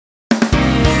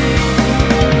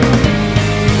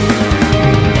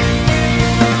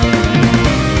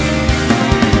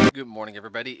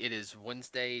everybody. It is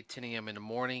Wednesday, 10 a.m. in the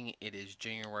morning. It is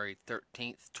January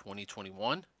 13th,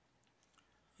 2021.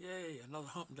 Yay, another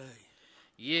hump day.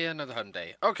 Yeah, another hump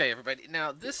day. Okay, everybody.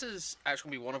 Now, this is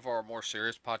actually going to be one of our more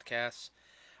serious podcasts.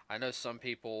 I know some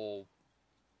people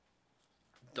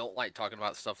don't like talking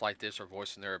about stuff like this or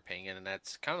voicing their opinion, and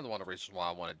that's kind of one of the reasons why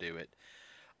I want to do it.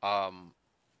 I'm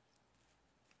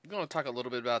going to talk a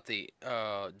little bit about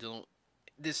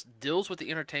this deals with the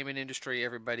entertainment industry,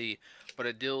 everybody, but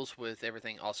it deals with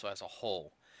everything also as a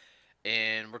whole.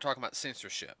 And we're talking about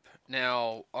censorship.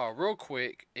 Now, real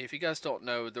quick, if you guys don't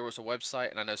know, there was a website,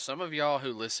 and I know some of y'all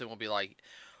who listen will be like,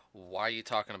 why are you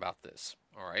talking about this?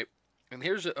 All right. And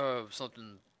here's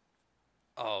something,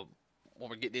 when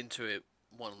we get into it,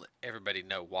 want to let everybody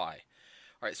know why.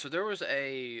 All right, so there was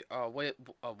a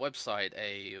website,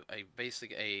 a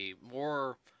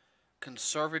more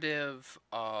conservative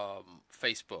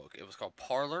Facebook. It was called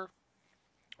Parler,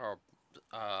 or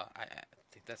I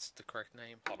think that's the correct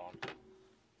name. Hold on.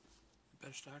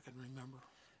 Best I can remember.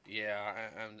 Yeah,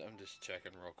 I'm just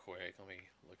checking real quick. Let me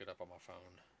look it up on my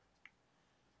phone.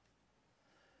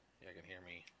 Yeah, I can hear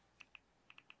me.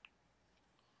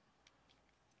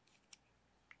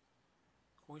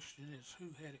 Question is, who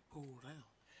had it pulled down?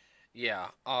 Yeah.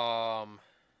 Was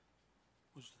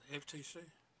it the FTC?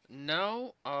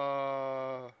 No.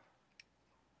 Or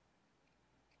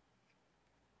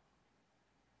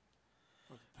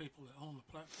the people that own the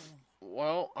platform?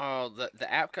 Well,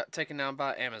 the app got taken down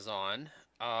by Amazon.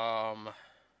 Okay,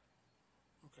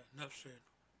 enough said.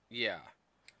 Yeah.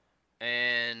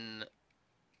 And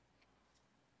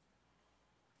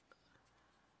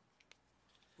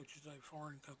Which is a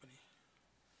foreign company.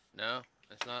 no,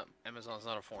 it's not. Amazon's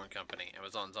not a foreign company.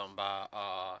 Amazon's owned by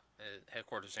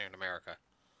headquarters here in America.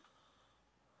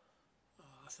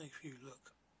 I think if you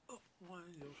look up one,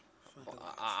 you'll find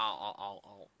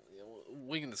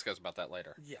We can discuss about that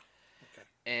later. Yeah. Okay.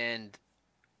 And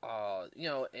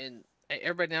and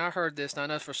everybody, now I heard this, and I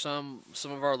know for some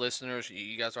of our listeners,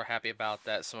 you guys are happy about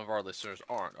that. Some of our listeners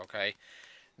aren't. Okay.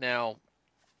 Now,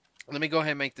 let me go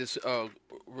ahead and make this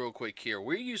real quick here.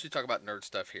 We usually talk about nerd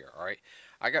stuff here. All right.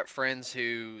 I got friends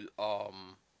who are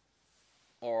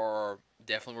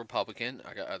definitely Republican.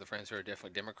 I got other friends who are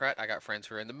definitely Democrat. I got friends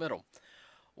who are in the middle.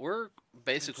 We're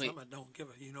basically some that don't give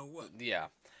a you know what. Yeah.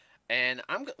 And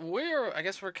I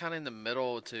guess we're kind of in the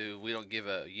middle to we don't give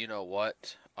a you know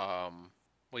what.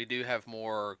 We do have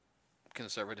more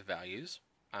conservative values.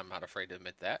 I'm not afraid to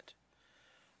admit that.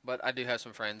 But I do have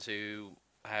some friends who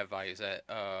have values that,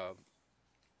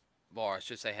 well, I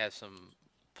should say, have some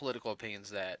political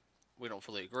opinions that we don't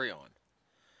fully agree on.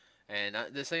 And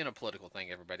this ain't a political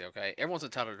thing, everybody. Okay, everyone's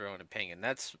entitled to their own opinion.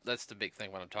 That's the big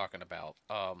thing. What I'm talking about.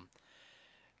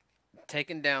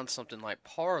 Taking down something like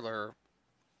Parler,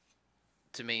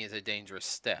 to me, is a dangerous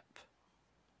step.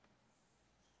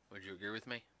 Would you agree with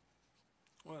me?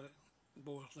 Well, it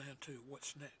boils down to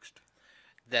what's next.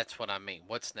 That's what I mean.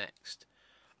 What's next?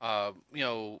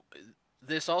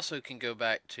 This also can go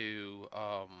back to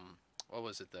what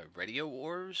was it? The Radio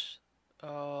Wars,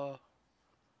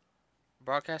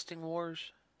 Broadcasting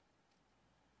Wars.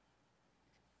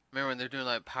 Remember when they're doing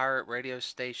like pirate radio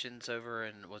stations over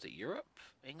in, was it Europe,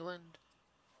 England?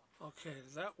 Okay,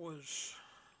 that was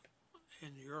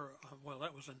in Europe. Well,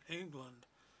 that was in England,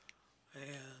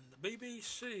 and the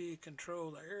BBC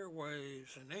controlled the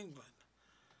airwaves in England,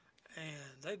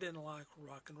 and they didn't like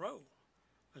rock and roll,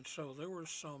 and so there were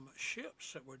some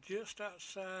ships that were just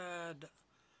outside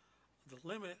the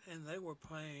limit, and they were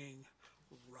playing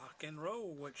rock and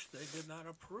roll, which they did not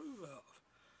approve of.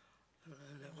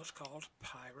 And it was called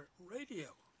pirate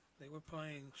radio. They were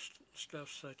playing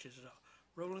stuff such as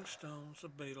Rolling Stones, the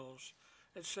Beatles,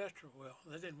 etc. Well,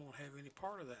 they didn't want to have any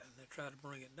part of that, and they tried to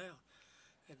bring it down.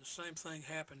 And the same thing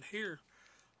happened here,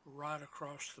 right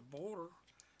across the border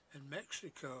in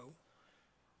Mexico.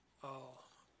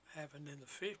 Happened in the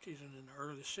 50s, and in the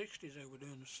early 60s they were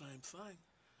doing the same thing.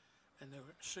 And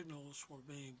their signals were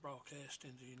being broadcast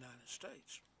into the United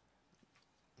States.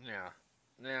 Yeah.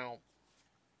 Now,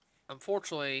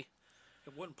 unfortunately,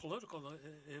 it wasn't political.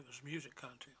 It was music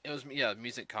content. It was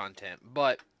music content.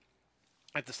 But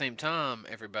at the same time,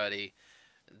 everybody,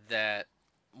 that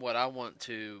what I'm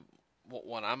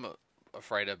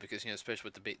afraid of, because especially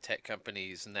with the big tech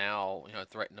companies now,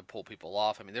 threatening to pull people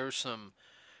off. I mean, there were some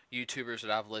YouTubers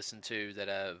that I've listened to that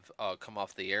have come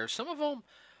off the air. Some of them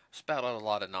spout out a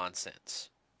lot of nonsense.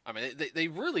 I mean, they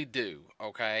really do,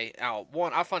 okay? Now,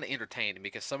 one, I find it entertaining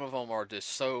because some of them are just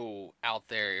so out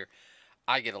there,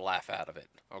 I get a laugh out of it,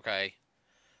 okay?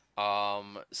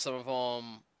 Some of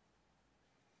them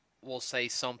will say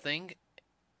something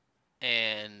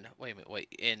and wait a minute, wait,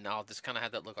 and I'll just kind of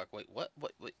have that look like, wait, what,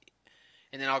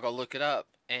 and then I'll go look it up,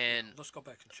 and Let's go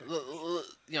back and check this.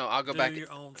 I'll go back. Do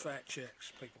your own fact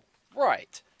checks, people.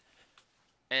 Right,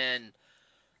 and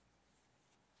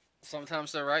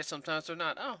sometimes they're right, sometimes they're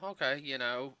not. Oh, okay,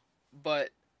 but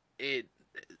it,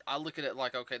 I look at it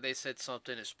like, okay, they said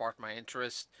something, it sparked my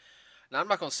interest. Now I'm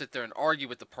not going to sit there and argue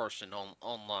with the person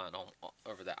online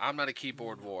over that. I'm not a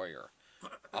keyboard warrior.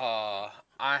 I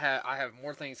have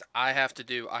more things I have to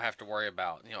do. I have to worry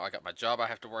about. I got my job I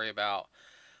have to worry about.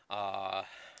 I'm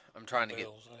trying to get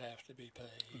bills that have to be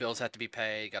paid. Bills have to be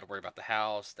paid. Got to worry about the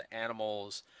house, the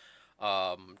animals.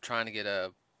 Trying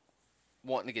to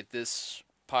wanting to get this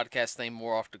podcast thing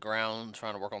more off the ground.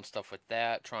 Trying to work on stuff with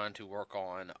that. Trying to work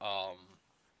on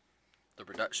the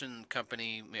production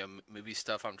company, movie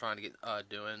stuff. I'm trying to get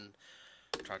doing.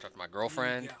 Trying to talk to my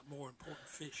girlfriend. You got more important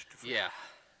fish to fry. Yeah.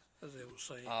 As they will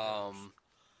say.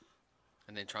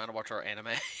 And then trying to watch our anime.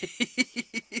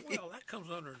 Well, that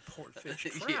comes under important fish to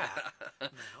fry. Yeah. Now,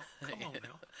 come on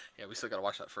now. Yeah, we still got to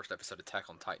watch that first episode of Attack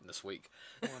on Titan this week.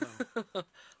 Oh, I know.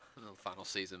 The final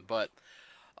season. But,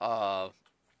 what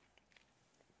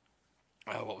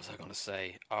was I going to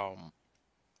say?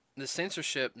 The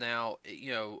censorship now,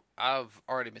 I've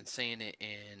already been seeing it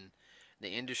in the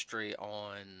industry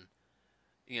on,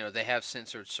 they have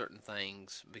censored certain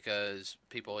things because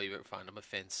people either find them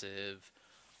offensive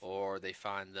or they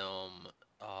find them,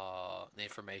 the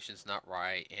information's not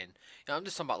right. And I'm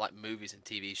just talking about like movies and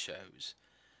TV shows.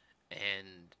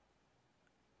 And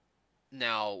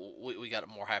now we got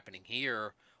more happening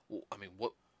here. I mean,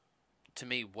 to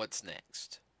me, what's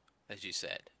next, as you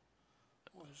said?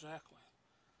 Well, exactly.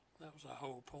 That was the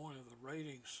whole point of the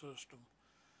rating system,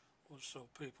 was so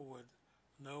people would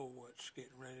know what's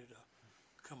getting ready to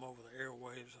come over the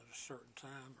airwaves at a certain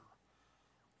time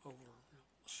or over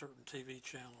a certain TV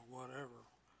channel or whatever,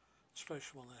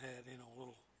 especially when they had,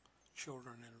 little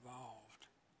children involved.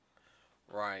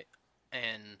 Right.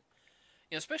 And,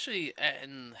 especially,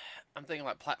 and I'm thinking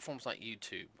like platforms like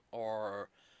YouTube or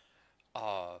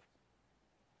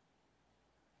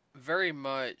very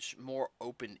much more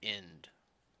open-end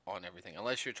on everything,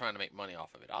 unless you're trying to make money off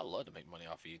of it. I love to make money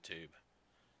off of YouTube.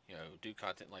 Do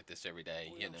content like this every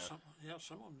day. Well,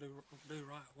 some of them do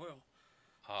right well.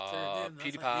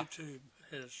 PewDiePie. I think YouTube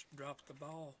has dropped the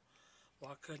ball.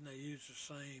 Why couldn't they use the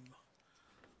same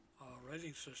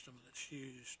rating system that's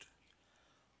used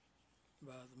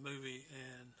by the movie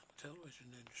and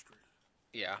television industry?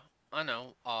 Yeah, I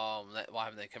know. Why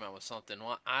haven't they come out with something?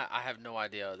 Well, I have no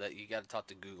idea. That you got to talk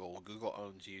to Google. Google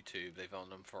owns YouTube. They've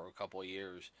owned them for a couple of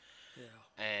years.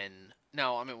 Yeah. And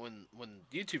now, I mean, when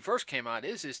YouTube first came out,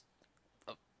 it's just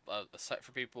a site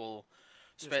for people.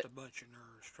 Just a bunch of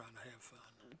nerds trying to have fun.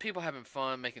 People having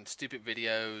fun, making stupid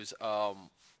videos.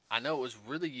 I know it was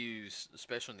really used,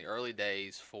 especially in the early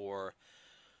days, for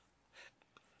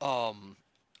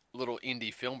little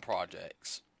indie film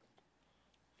projects.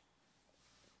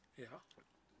 Yeah.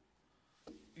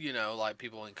 Like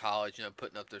people in college,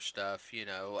 putting up their stuff,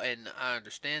 and I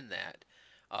understand that.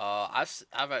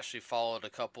 I've actually followed a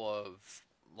couple of,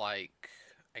 like,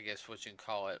 I guess what you can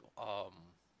call it,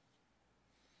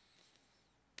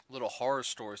 little horror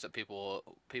stories that people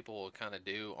will kind of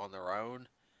do on their own.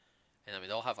 And I mean,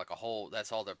 they'll have like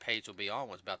that's all their page will be on,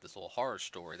 was about this little horror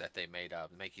story that they made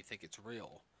up to make you think it's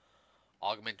real.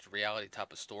 Augmented reality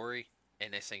type of story.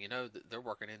 And they say, they're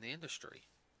working in the industry.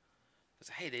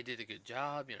 Say, hey, they did a good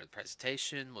job. The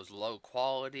presentation was low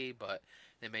quality, but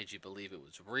they made you believe it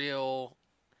was real.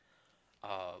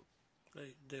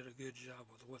 They did a good job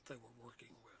with what they were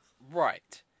working with.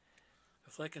 Right.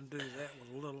 If they can do that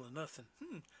with little or nothing,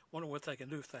 wonder what they can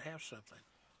do if they have something.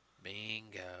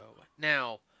 Bingo.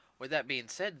 Now, with that being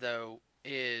said, though,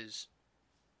 it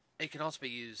can also be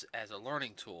used as a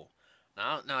learning tool.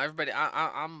 Now everybody,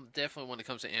 I'm definitely, when it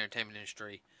comes to the entertainment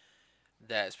industry,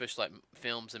 that especially like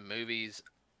films and movies,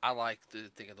 I like to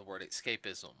think of the word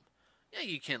escapism. Yeah,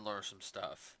 you can learn some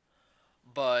stuff,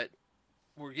 but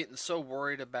we're getting so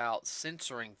worried about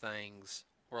censoring things.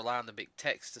 We're allowing the big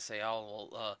text to say, "Oh,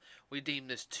 well, we deem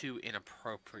this too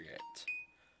inappropriate."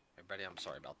 Everybody, I'm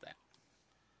sorry about that.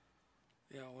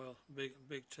 Yeah, well, big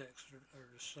techs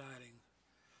are deciding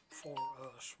for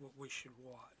us what we should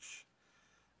watch.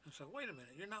 And so, wait a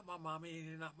minute, you're not my mommy and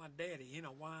you're not my daddy.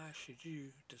 Why should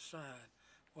you decide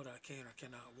what I can or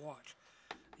cannot watch?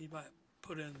 You might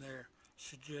put in their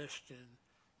suggestion,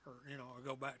 or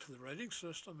go back to the rating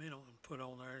system, and put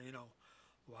on there,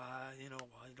 why you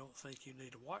don't think you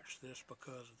need to watch this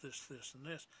because of this, and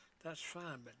this. That's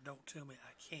fine, but don't tell me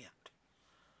I can't.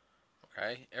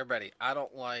 Okay, everybody, I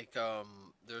don't like,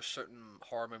 there's certain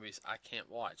horror movies I can't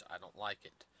watch. I don't like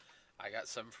it. I got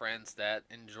some friends that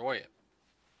enjoy it.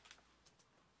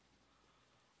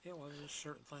 Yeah, well, there's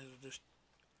certain things that just,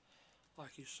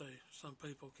 like you say, some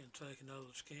people can take and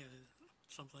others can't, and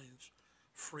some things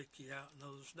freak you out and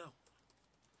others don't.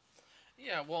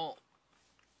 Yeah, well,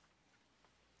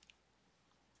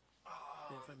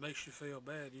 If it makes you feel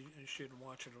bad, you shouldn't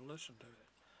watch it or listen to it.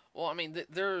 well, I mean,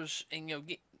 there's, and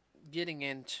getting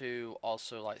into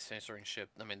also like censorship.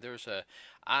 I mean,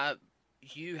 I,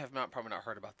 you have not probably not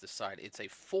heard about this site. It's a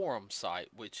forum site,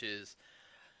 which is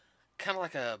kind of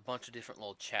like a bunch of different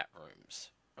little chat rooms.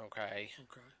 Okay.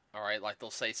 Okay. All right. Like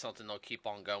they'll say something, they'll keep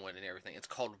on going and everything. It's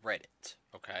called Reddit.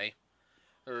 Okay.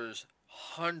 There's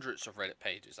hundreds of Reddit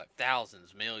pages, like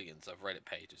thousands, millions of Reddit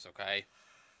pages. Okay.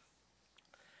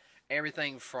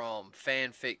 Everything from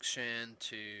fan fiction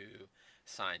to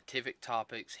scientific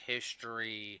topics,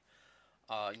 history,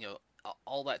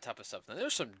 all that type of stuff. Now,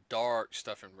 there's some dark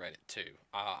stuff in Reddit too.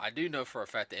 I do know for a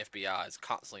fact the FBI is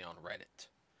constantly on Reddit,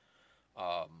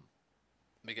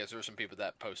 because there's some people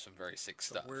that post some very sick The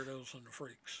stuff. weirdos and the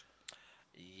freaks.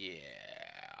 Yeah,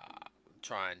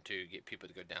 trying to get people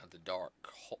to go down the dark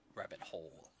rabbit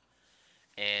hole,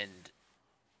 and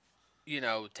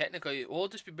technically, well, it'll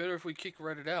just be better if we kick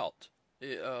Reddit out.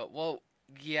 Well,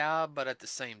 yeah, but at the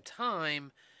same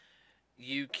time,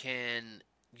 you can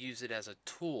use it as a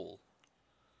tool.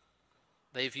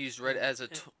 They've used Reddit as a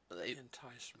tool.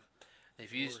 Enticement. They've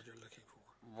The used word you're looking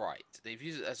for. right. They've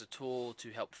used it as a tool to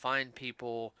help find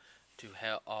people, to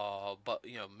help, but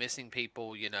missing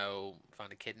people.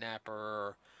 Find a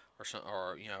kidnapper or some,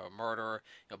 or a murderer.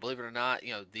 Believe it or not,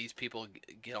 these people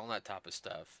get on that type of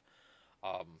stuff.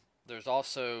 There's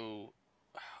also,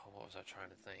 what was I trying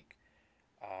to think?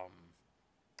 I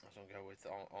was gonna go with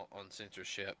on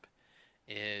censorship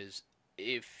is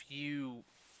if you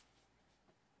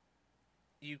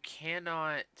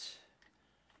cannot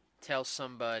tell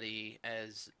somebody,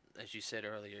 as you said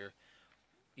earlier,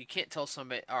 you can't tell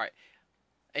somebody, all right,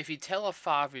 if you tell a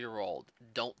 5-year-old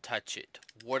don't touch it,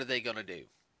 what are they gonna do?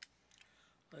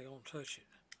 They don't touch it.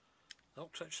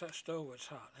 Don't touch that stove, it's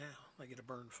hot. Now they get a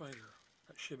burned finger.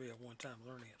 That should be a one-time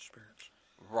learning experience.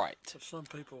 Right. But some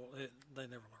people, they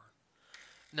never learn.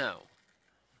 No.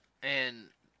 And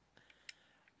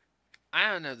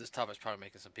I know this topic's probably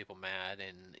making some people mad,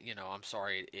 and I'm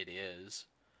sorry it is.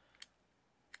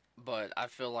 But I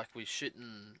feel like we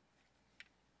shouldn't.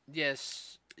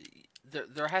 Yes,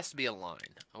 there has to be a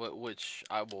line, which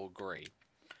I will agree.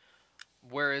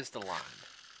 Where is the line?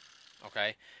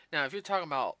 Okay. Now, if you're talking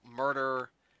about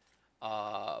murder,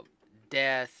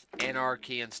 death,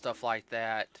 anarchy, and stuff like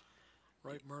that,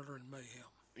 Rape, murder, and mayhem.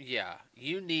 yeah,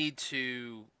 you need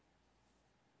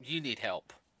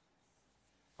help.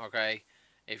 Okay?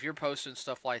 If you're posting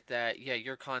stuff like that, yeah,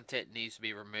 your content needs to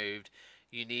be removed.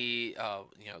 You need,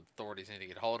 authorities need to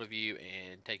get hold of you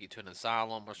and take you to an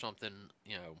asylum or something,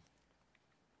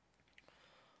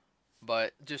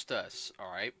 But just us,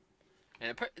 all right?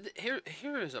 And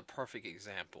here is a perfect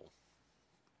example,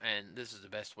 and this is the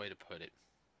best way to put it.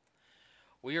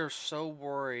 We are so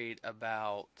worried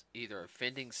about either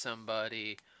offending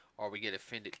somebody or we get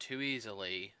offended too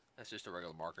easily. That's just a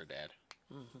regular marker, Dad.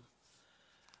 Mm-hmm.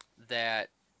 That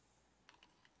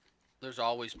there's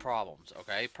always problems,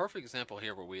 okay? Perfect example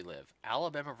here where we live.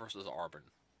 Alabama versus Auburn.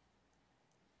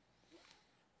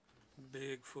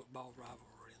 Big football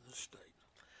rivalry in the state.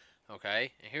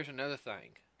 Okay? And here's another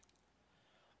thing.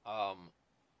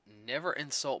 Never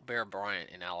insult Bear Bryant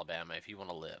in Alabama if you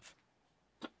want to live.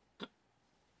 Oh,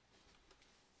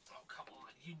 come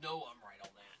on. You know I'm right on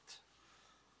that.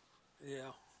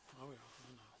 Yeah. Oh, yeah.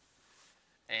 I know.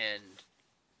 And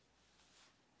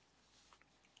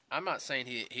I'm not saying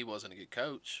he wasn't a good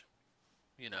coach.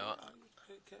 Good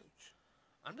coach.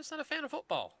 I'm just not a fan of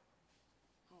football.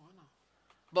 Oh, I know.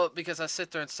 But because I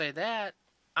sit there and say that,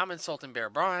 I'm insulting Bear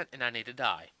Bryant and I need to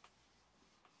die.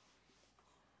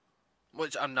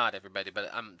 Which I'm not, everybody,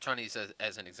 but I'm trying to use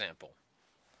as an example.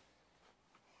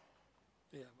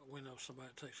 Yeah, but we know somebody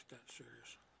takes it that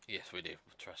serious. Yes, we do.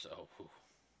 Trust. Oh, whew.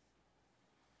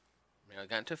 I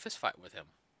got into a fist fight with him.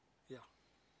 Yeah.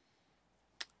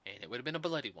 And it would have been a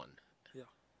bloody one. Yeah.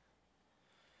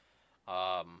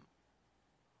 All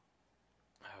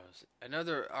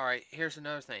right, here's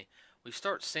another thing. We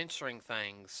start censoring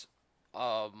things,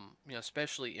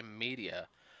 especially in media.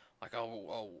 Like,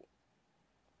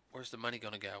 where's the money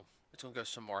going to go? It's going to go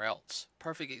somewhere else.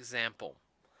 Perfect example.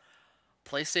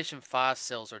 PlayStation 5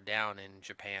 sales are down in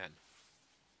Japan.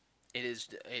 It is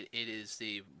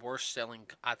the worst selling,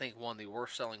 I think one of the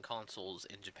worst selling consoles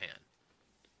in Japan.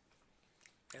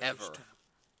 At this Ever. time.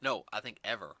 No, I think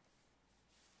ever.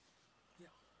 Yeah.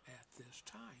 At this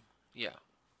time. Yeah.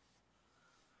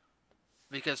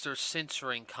 because they're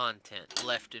censoring content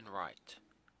left and right.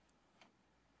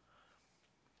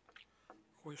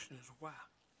 Question is why?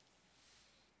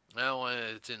 Well,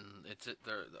 it's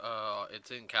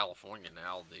in California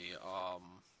now.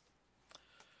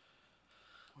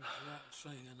 Without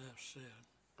saying enough said.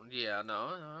 Yeah, no,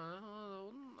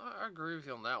 I agree with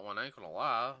you on that one. I ain't gonna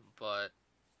lie, but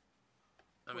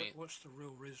I mean, What's the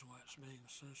real reason why it's being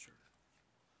censored?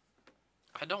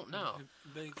 I don't know.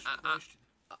 It begs the question.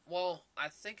 Well, I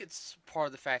think it's part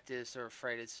of the fact is they're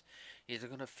afraid it's either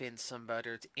going to offend somebody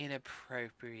or it's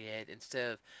inappropriate.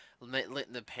 Instead of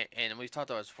letting and we've talked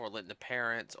about this before, letting the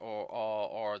parents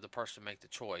or the person make the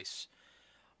choice.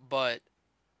 But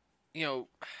you know,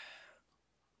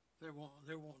 they're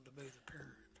wanting to be the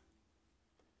parent,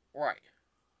 right?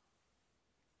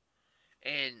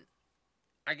 And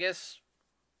I guess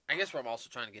what I'm also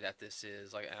trying to get at this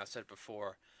is, like I said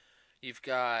before, you've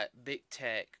got big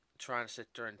tech trying to sit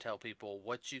there and tell people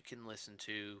what you can listen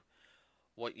to,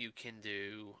 what you can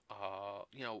do. I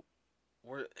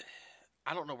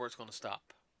don't know where it's going to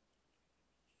stop.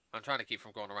 I'm trying to keep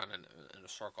from going around in a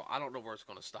circle. I don't know where it's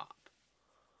going to stop.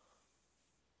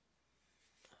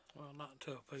 Well, not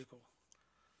until people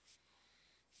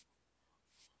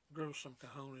grow some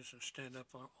cojones and stand up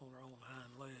on their own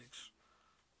hind legs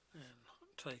and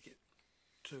take it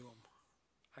to them,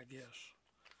 I guess.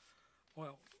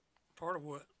 Well, part of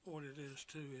what it is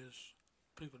too is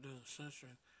people doing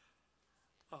censoring.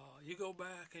 You go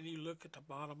back and you look at the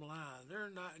bottom line. They're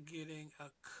not getting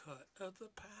a cut of the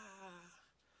pie.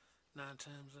 9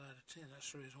 times out of 10.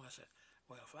 That's the reason why I said,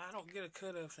 well, if I don't get a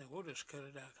cut of it, we'll just cut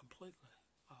it out completely.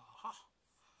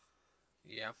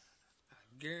 Yeah. I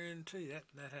guarantee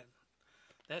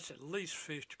that's at least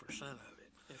 50% of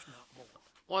it, if not more.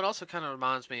 Well, it also kind of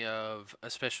reminds me of,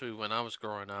 especially when I was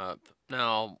growing up.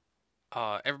 Now,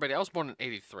 everybody, I was born in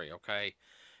 '83. Okay.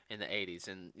 In the '80s,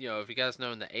 and if you guys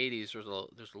know, in the '80s, there's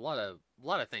a lot of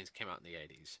things that came out in the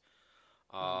 '80s.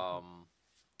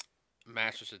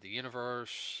 Masters of the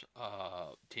Universe,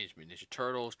 Teenage Mutant Ninja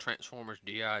Turtles, Transformers,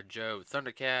 G.I. Joe,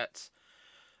 Thundercats,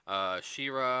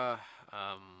 She-Ra,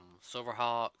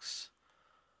 Silverhawks,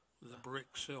 the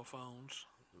brick cell phones.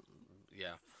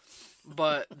 Yeah,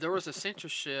 but there was a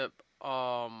censorship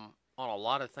on a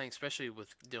lot of things, especially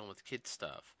with dealing with kids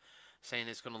stuff. Saying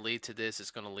it's going to lead to this, it's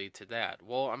going to lead to that.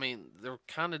 Well, I mean, they're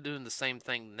kind of doing the same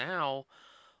thing now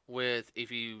with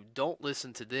if you don't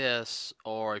listen to this,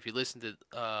 or if you listen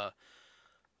to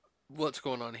what's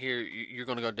going on here, you're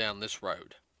going to go down this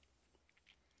road.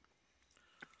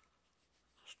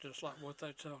 It's just like what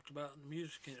they talked about in the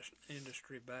music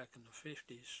industry back in the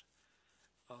 50s.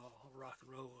 Rock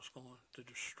and roll was going to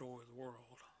destroy the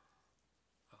world.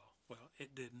 Well,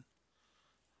 it didn't.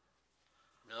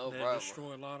 No, they bro.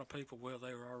 Destroy a lot of people. Well,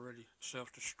 they were already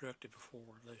self-destructive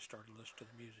before they started listening to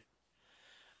the music.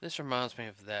 This reminds me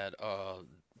of that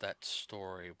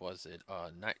story. Was it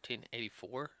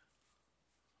 1984?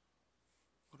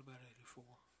 What about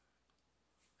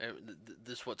 84?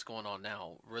 This what's going on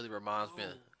now really reminds me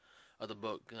of the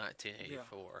book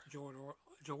 1984. Yeah,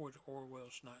 George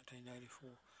Orwell's 1984.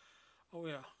 Oh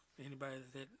yeah, anybody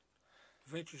that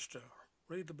ventures to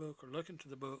read the book or look into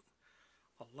the book,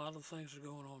 a lot of things are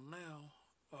going on now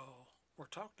were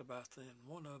talked about then.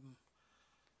 One of them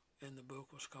in the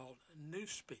book was called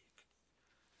Newspeak,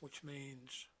 which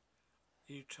means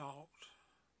you talked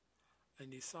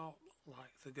and you thought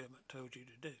like the government told you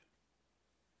to do.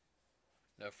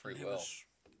 No free will.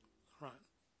 Right,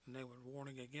 and they were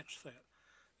warning against that.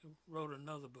 He wrote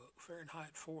another book,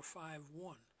 Fahrenheit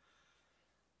 451.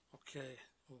 Okay,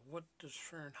 well, what does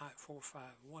Fahrenheit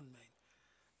 451 mean?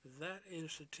 That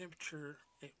is the temperature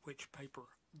at which paper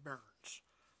burns.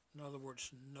 In other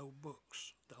words, no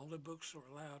books. The only books that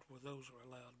were allowed were those that were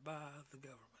allowed by the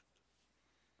government.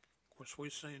 Of course,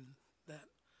 we've seen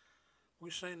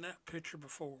that picture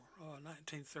before,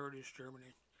 1930s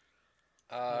Germany,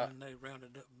 when they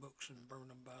rounded up books and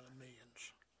burned them by the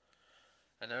millions.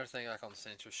 Another thing, like on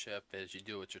censorship, is you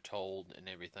do what you're told and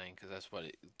everything, because that's what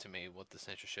the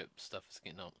censorship stuff is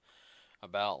getting on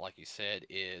about. Like you said,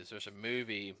 is there's a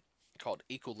movie called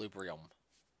Equilibrium,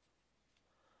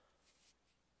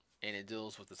 and it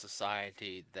deals with a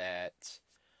society that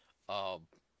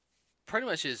pretty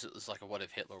much is like a what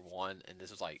if Hitler won, and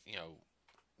this is like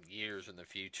years in the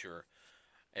future.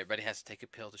 Everybody has to take a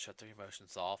pill to shut their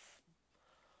emotions off.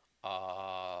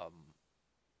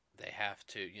 They have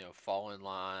to, fall in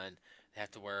line. They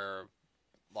have to wear,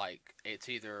 like, it's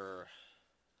either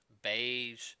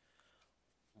beige,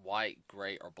 white,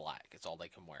 gray, or black. It's all they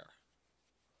can wear.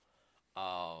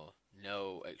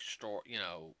 No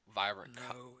vibrant.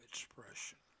 No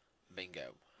expression.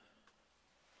 Bingo.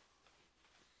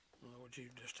 Would you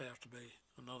just have to be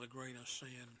another grain of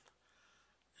sand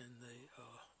in the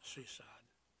seaside?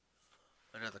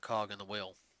 Another cog in the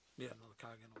wheel. Yeah, another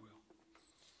cog in the wheel.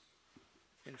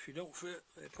 And if you don't fit,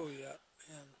 they pull you out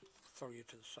and throw you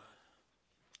to the side.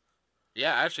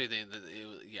 Yeah, actually,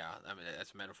 yeah, I mean,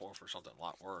 that's a metaphor for something a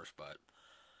lot worse, but...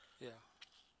 Yeah.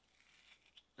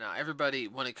 Now, everybody,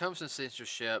 when it comes to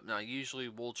censorship, now, usually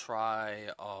we'll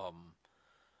try,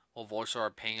 we'll voice our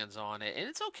opinions on it, and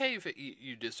it's okay if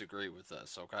you disagree with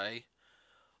us, okay?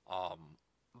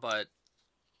 But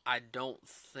I don't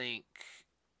think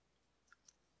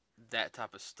that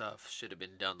type of stuff should have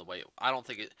been done the way I don't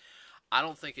think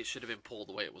it should have been pulled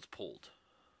the way it was pulled.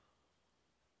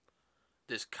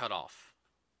 This cut off.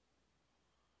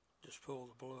 Just pull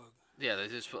the plug. Yeah, they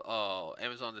just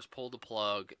Amazon just pulled the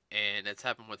plug, and it's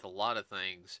happened with a lot of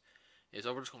things. Is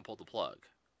we're just gonna pull the plug.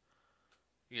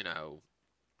 You know.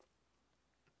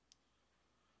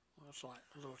 Well, it's like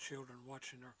little children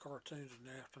watching their cartoons in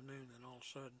the afternoon, and all of a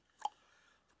sudden,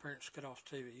 the parents cut off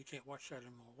the TV. You can't watch that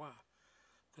anymore. Why?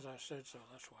 Because I said so.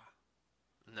 That's why.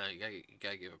 No, you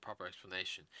gotta give a proper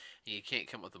explanation. And you can't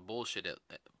come up with the bullshit.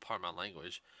 Pardon my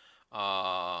language.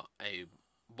 A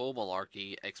bull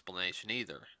malarkey explanation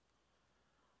either.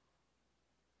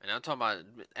 And I'm talking about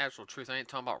actual truth. I ain't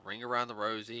talking about ring around the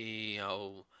rosy,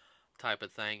 type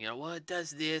of thing. Well, it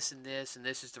does this, and this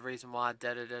is the reason why.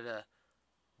 Da da da da.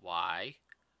 Why?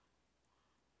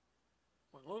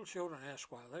 When little children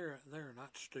ask why, they're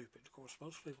not stupid. Of course,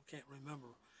 most people can't remember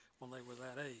when they were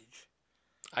that age.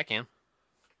 I can.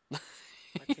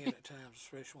 I can at times,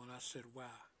 especially when I said why.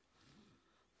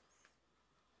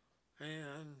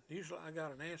 And usually I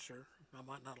got an answer. I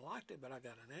might not have liked it, but I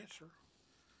got an answer.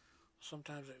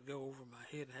 Sometimes it would go over my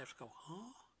head and have to go,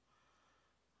 huh?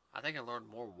 I think I learned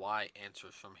more why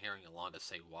answers from hearing Alonda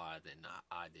say why than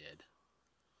I did.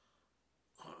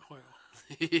 Well,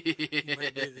 you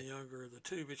may be the younger of the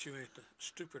two, but you ain't the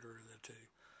stupider of the two.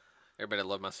 Everybody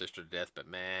loved my sister to death, but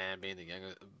man, being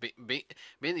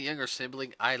the younger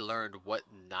sibling, I learned what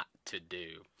not to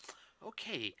do.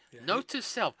 Okay, yeah, note to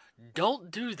self,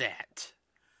 don't do that.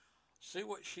 See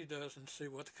what she does and see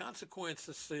what the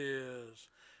consequences is.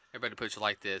 Everybody puts it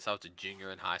like this. I was a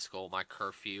junior in high school. My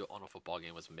curfew on a football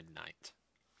game was midnight.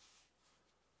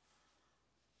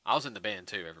 I was in the band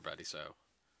too, everybody, so.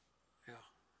 Yeah.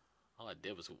 All I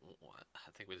did was,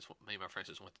 I think me and my friends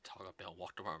just went to Taco Bell and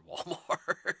walked around Walmart.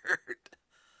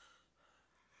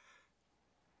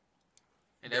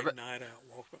 And every night out,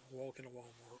 walking to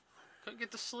Walmart. Couldn't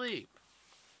get to sleep.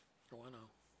 Oh, I know.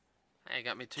 Hey, I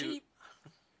got me two.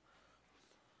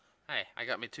 Hey, I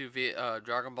got me two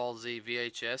Dragon Ball Z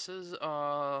VHSs.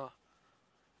 I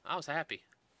was happy.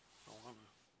 Oh, I know.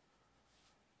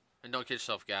 And don't kid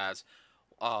yourself, guys.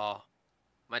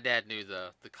 My dad knew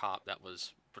the cop that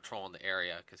was patrolling the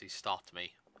area because he stopped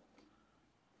me.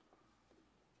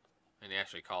 And he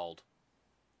actually called.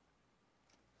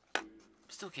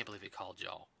 Still can't believe he called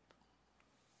y'all.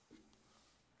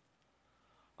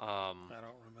 I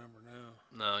don't remember now.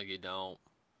 No, you don't.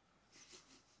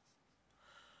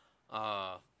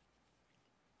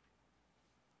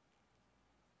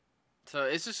 So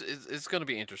it's going to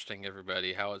be interesting,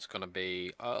 everybody, how it's going to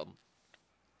be. I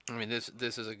mean, this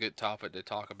is a good topic to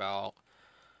talk about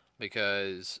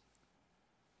because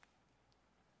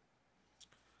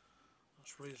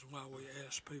that's the reason why we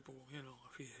ask people,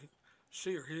 if you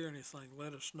see or hear anything,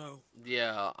 let us know.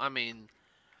 Yeah, I mean,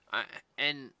 I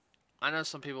know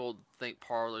some people think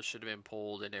Parler should have been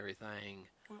pulled and everything.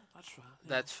 Well, that's fine.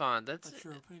 That's fine. That's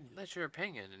your opinion. That's your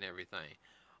opinion and everything.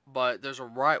 But there's a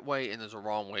right way and there's a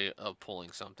wrong way of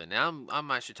pulling something. Now, I'm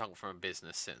actually talking from a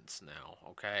business sense now,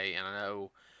 okay? And I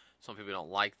know some people don't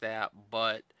like that,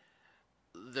 but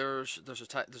there's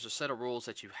a set of rules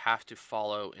that you have to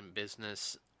follow in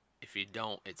business. If you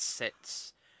don't, it's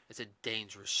a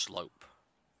dangerous slope.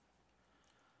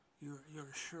 You're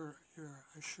assured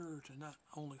to not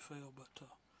only fail, but to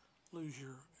lose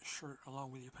your shirt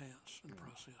along with your pants in the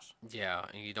process. Yeah,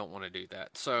 and you don't want to do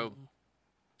that. So,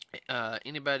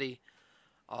 anybody,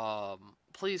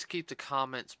 please keep the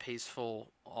comments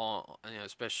peaceful on,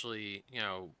 especially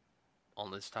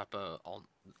on this on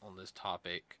this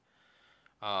topic.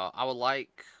 I would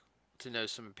like to know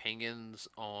some opinions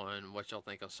on what y'all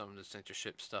think of some of the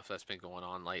censorship stuff that's been going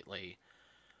on lately.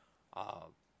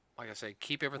 Like I said,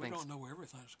 keep everything. We don't know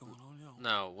everything that's going on,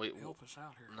 No, help us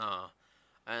out here. Nah,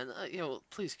 and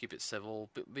please keep it civil.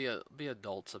 Be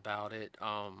adults about it.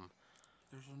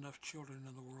 There's enough children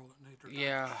in the world that need their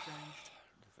diapers changed.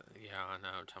 Yeah, I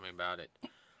know. Tell me about it.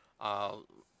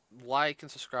 Like and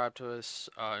subscribe to us,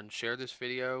 and share this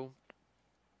video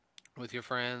with your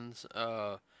friends.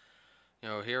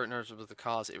 Here at Nerds with the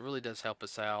Cause, it really does help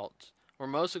us out. We're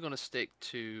mostly going to stick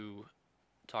to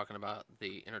talking about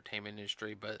the entertainment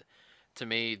industry, but to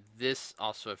me, this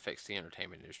also affects the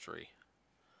entertainment industry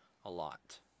a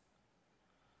lot.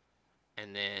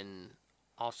 And then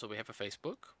also, we have a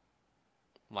Facebook.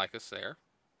 Like us there.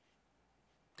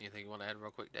 Anything you want to add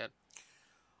real quick, Dad?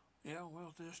 Yeah,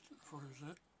 well, just for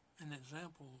an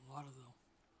example, a lot of the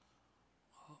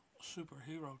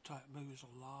superhero type movies,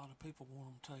 a lot of people want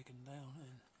them taken down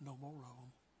and no more of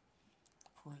them,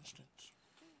 for instance.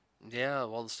 Yeah,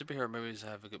 well, the superhero movies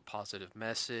have a good positive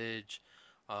message,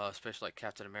 especially like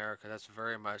Captain America. That's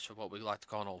very much what we like to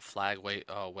call an old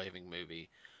waving movie.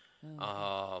 Mm-hmm.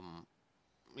 Um,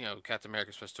 Captain America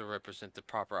is supposed to represent the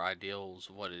proper ideals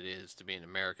of what it is to be an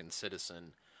American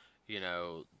citizen.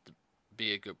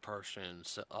 Be a good person,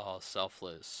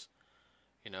 selfless.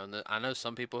 And I know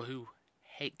some people who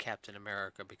hate Captain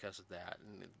America because of that.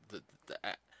 And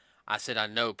I said I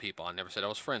know people. I never said I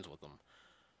was friends with them.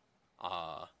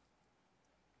 Uh,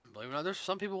 Believe it or not, there's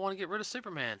some people want to get rid of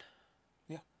Superman.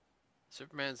 Yeah.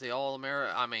 Superman's the all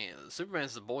American. I mean,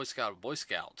 Superman's the Boy Scout of Boy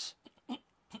Scouts.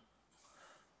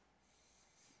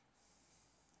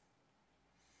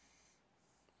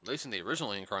 At least in the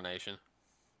original incarnation.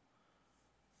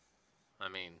 I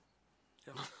mean,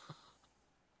 Yeah.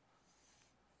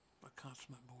 A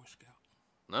consummate Boy Scout.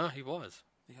 no, he was.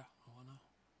 Yeah, oh, I know.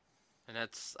 And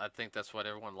I think that's what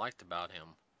everyone liked about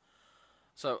him.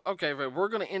 So, okay, we're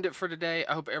going to end it for today.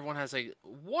 I hope everyone has a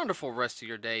wonderful rest of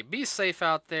your day. Be safe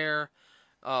out there.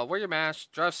 Wear your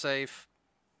mask. Drive safe.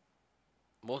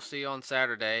 We'll see you on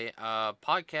Saturday.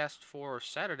 Podcast for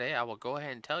Saturday, I will go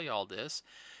ahead and tell you all this,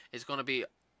 is going to be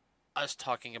us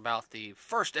talking about the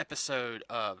first episode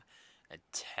of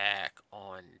Attack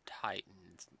on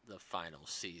Titan, the final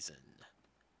season.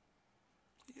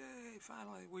 Yay,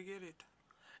 finally, we get it.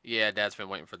 Yeah, Dad's been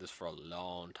waiting for this for a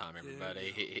long time,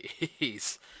 everybody. Yeah.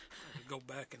 He's... Go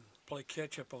back and play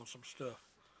catch up on some stuff.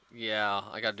 Yeah,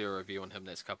 I got to do a review on him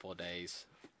next couple of days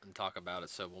and talk about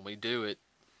it. So when we do it,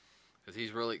 because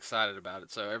he's really excited about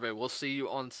it. So everybody, we'll see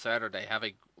you on Saturday. Have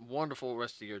a wonderful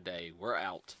rest of your day. We're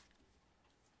out.